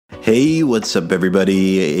Hey, what's up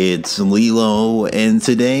everybody? It's LeeLos, and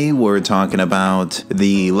today we're talking about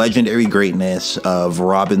the legendary greatness of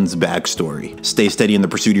Robin's backstory. Stay steady in the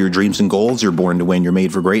pursuit of your dreams and goals. You're born to win, you're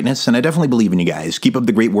made for greatness, and I definitely believe in you guys. Keep up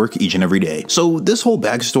the great work each and every day. So this whole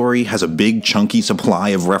backstory has a big chunky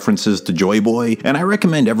supply of references to Joy Boy, and I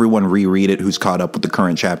recommend everyone reread it who's caught up with the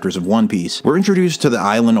current chapters of One Piece. We're introduced to the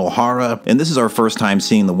island Ohara, and this is our first time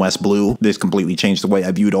seeing the West Blue. This completely changed the way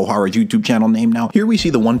I viewed Ohara's YouTube channel name now. Here we see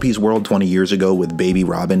the One Piece world 20 years ago with baby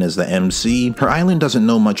Robin as the MC. Her island doesn't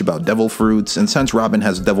know much about devil fruits, and since Robin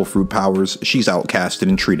has devil fruit powers, she's outcasted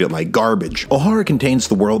and treated like garbage. Ohara contains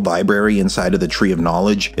the world library inside of the Tree of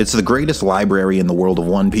Knowledge. It's the greatest library in the world of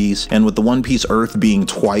One Piece, and with the One Piece Earth being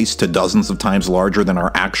twice to dozens of times larger than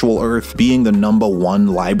our actual Earth, being the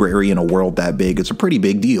 #1 library in a world that big, it's a pretty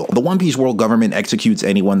big deal. The One Piece world government executes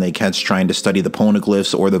anyone they catch trying to study the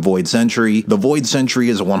poneglyphs or the Void Century. The Void Century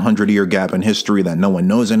is a 100-year gap in history that no one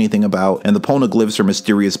knows anything about, and the poneglyphs are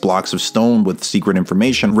mysterious blocks of stone with secret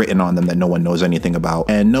information written on them that no one knows anything about,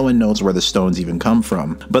 and no one knows where the stones even come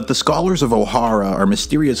from. But the scholars of Ohara are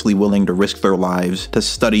mysteriously willing to risk their lives to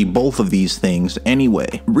study both of these things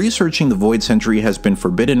anyway. Researching the Void Century has been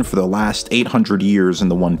forbidden for the last 800 years in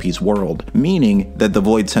the One Piece world, meaning that the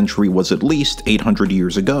Void Century was at least 800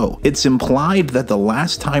 years ago. It's implied that the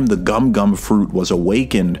last time the Gum Gum fruit was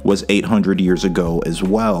awakened was 800 years ago as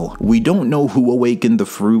well. We don't know who awakened the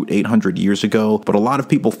fruit 800 years ago, but a lot of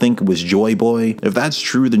people think it was Joy Boy. If that's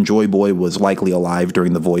true, then Joy Boy was likely alive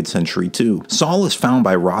during the Void Century too. Saul is found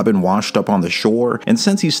by Robin washed up on the shore, and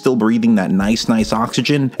since he's still breathing that nice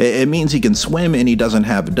oxygen, it means he can swim and he doesn't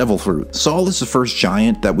have devil fruit. Saul is the first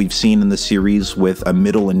giant that we've seen in the series with a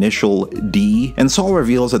middle initial D, and Saul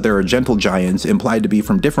reveals that there are gentle giants implied to be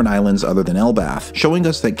from different islands other than Elbaf, showing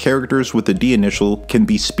us that characters with the D initial can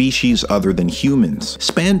be species other than humans.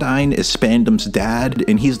 Spandine is Spandam's dad,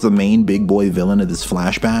 and he's the main big boy villain of this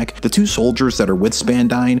flashback. The two soldiers that are with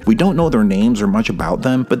Spandine, we don't know their names or much about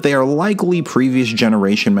them, but they are likely previous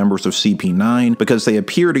generation members of CP9 because they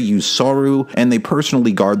appear to use Zoro, and they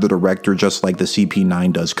personally guard the director just like the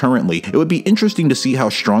CP9 does currently. It would be interesting to see how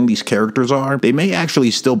strong these characters are. They may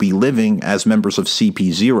actually still be living as members of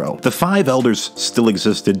CP0. The Five Elders still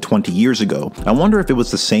existed 20 years ago. I wonder if it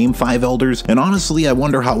was the same Five Elders, and honestly I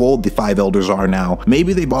wonder how old the Five Elders are now.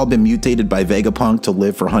 Maybe they've all been mutated by Vegapunk to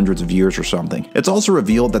live for hundreds of years or something. It's also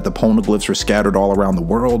revealed that the poneglyphs are scattered all around the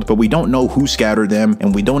world, but we don't know who scattered them,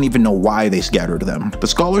 and we don't even know why they scattered them. The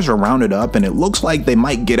scholars are rounded up, and it looks like they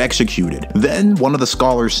might get executed. Then one of the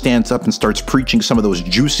scholars stands up and starts preaching some of those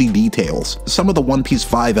juicy details. Some of the One Piece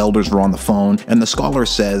Five Elders were on the phone, and the scholar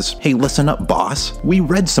says, "Hey, listen up, boss. We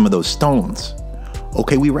read some of those stones."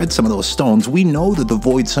 Okay, we read some of those stones. We know that the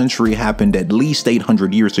Void Century happened at least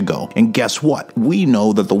 800 years ago. And guess what? We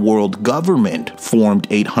know that the world government formed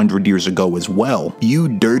 800 years ago as well. You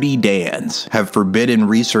dirty Dans have forbidden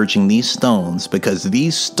researching these stones because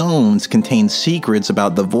these stones contain secrets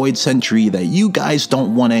about the Void Century that you guys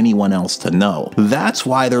don't want anyone else to know. That's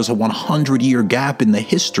why there's a 100-year gap in the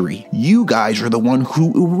history. You guys are the one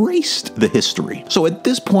who erased the history. So at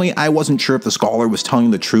this point, I wasn't sure if the scholar was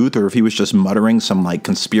telling the truth or if he was just muttering some like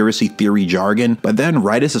conspiracy theory jargon, but then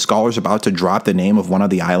right as the scholar's about to drop the name of one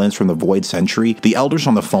of the islands from the Void Century, the elders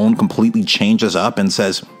on the phone completely changes up and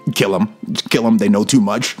says, kill him, they know too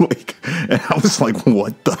much. And I was like,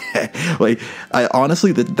 what the heck? I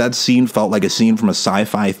honestly, that scene felt like a scene from a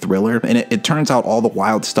sci-fi thriller, and it turns out all the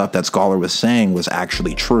wild stuff that scholar was saying was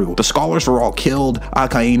actually true. The scholars were all killed,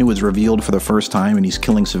 Akainu is revealed for the first time and he's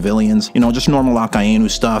killing civilians, you know, just normal Akainu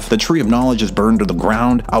stuff. The Tree of Knowledge is burned to the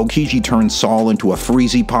ground, Aokiji turns Saul into a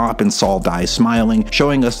Freezy Pop and Saul dies smiling,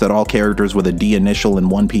 showing us that all characters with a D initial in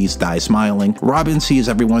One Piece die smiling. Robin sees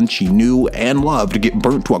everyone she knew and loved get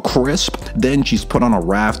burnt to a crisp, then she's put on a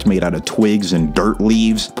raft made out of twigs and dirt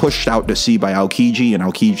leaves, pushed out to sea by Aokiji, and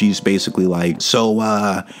Aokiji's basically like, so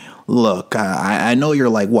look, I know you're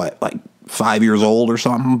like 5 years old or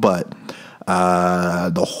something, but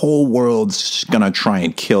the whole world's gonna try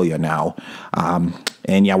and kill you now,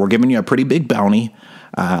 and yeah, we're giving you a pretty big bounty,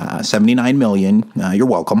 79 million. You're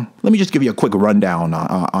welcome. Let me just give you a quick rundown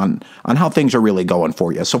on how things are really going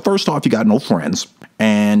for you. So first off, you got no friends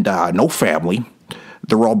and no family.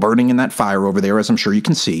 They're all burning in that fire over there, as I'm sure you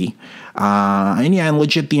can see. And yeah, and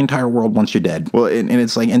legit, the entire world wants you dead. Well, and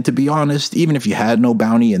it's like, and to be honest, even if you had no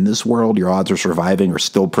bounty in this world, your odds of surviving are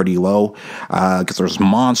still pretty low, because there's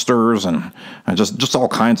monsters and just all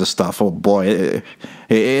kinds of stuff. Oh boy,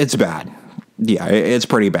 it's bad. Yeah, it's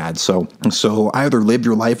pretty bad. So either live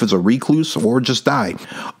your life as a recluse or just die.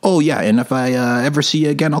 oh yeah, and if I ever see you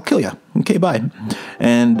again, I'll kill you. Okay, bye.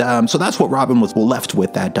 And so that's what Robin was left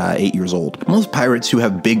with at 8 years old. Most pirates who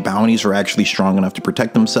have big bounties are actually strong enough to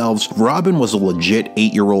protect themselves. Robin was a legit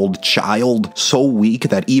 8-year-old child, so weak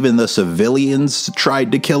that even the civilians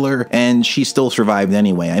tried to kill her, and she still survived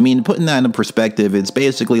anyway. I mean, putting that in perspective, it's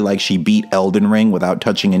basically like she beat Elden Ring without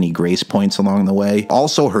touching any grace points along the way.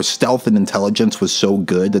 Also, her stealth and intelligence was so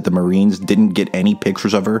good that the Marines didn't get any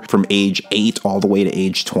pictures of her from age 8 all the way to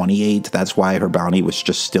age 28. That's why her bounty was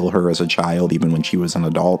just still her as a child, even when she was an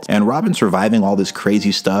adult. And Robin surviving all this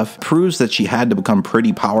crazy stuff proves that she had to become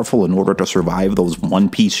pretty powerful in order to survive those One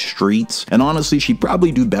Piece streets. And honestly, she'd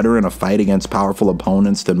probably do better in a fight against powerful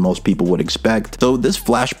opponents than most people would expect. So this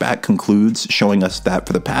flashback concludes showing us that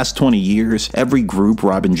for the past 20 years, every group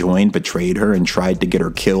Robin joined betrayed her and tried to get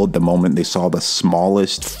her killed the moment they saw the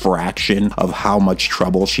smallest fraction of how much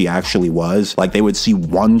trouble she actually was. Like, they would see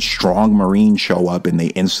one strong Marine show up and they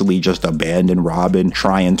instantly just abandon Robin,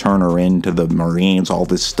 try and turn her into the Marines, all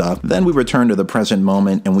this stuff. Then we return to the present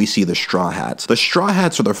moment and we see the Straw Hats. The Straw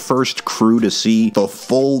Hats are the first crew to see the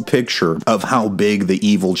full picture of how big the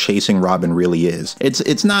evil chasing Robin really is.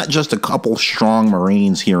 It's not just a couple strong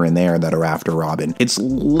Marines here and there that are after Robin. It's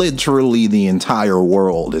literally the entire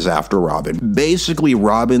world is after Robin. Basically,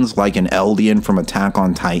 Robin's like an Eldian from Attack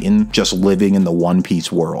on Titan, just living in the One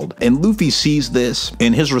Piece world. And Luffy sees this,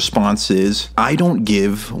 and his response is, I don't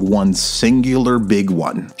give one singular big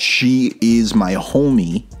one. She is my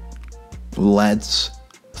homie. Let's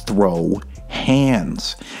throw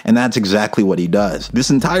hands. And that's exactly what he does. This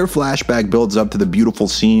entire flashback builds up to the beautiful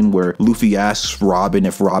scene where Luffy asks Robin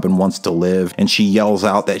if Robin wants to live, and she yells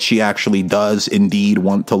out that she actually does indeed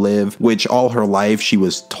want to live, which all her life she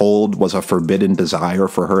was told was a forbidden desire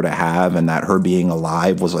for her to have, and that her being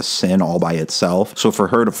alive was a sin all by itself. So for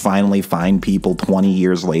her to finally find people 20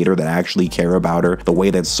 years later that actually care about her the way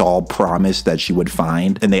that Saul promised that she would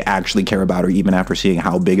find, and they actually care about her even after seeing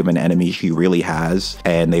how big of an enemy she really has,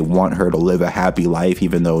 and they want her to live a happy life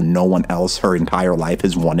even though no one else her entire life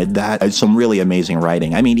has wanted that. It's some really amazing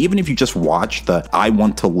writing. I mean, even if you just watch the I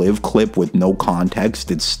want to live clip with no context,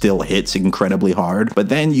 it still hits incredibly hard. But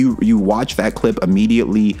then you watch that clip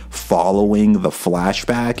immediately following the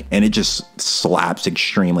flashback and it just slaps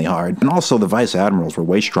extremely hard. And also the Vice Admirals were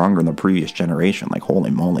way stronger in the previous generation. Like, holy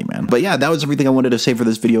moly, man. But yeah, that was everything I wanted to say for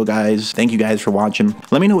this video, guys. Thank you guys for watching.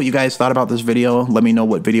 Let me know what you guys thought about this video. Let me know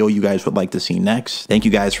what video you guys would like to see next. Thank you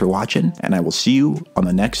guys for watching, and I will see you on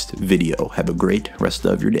the next video. Have a great rest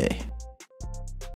of your day.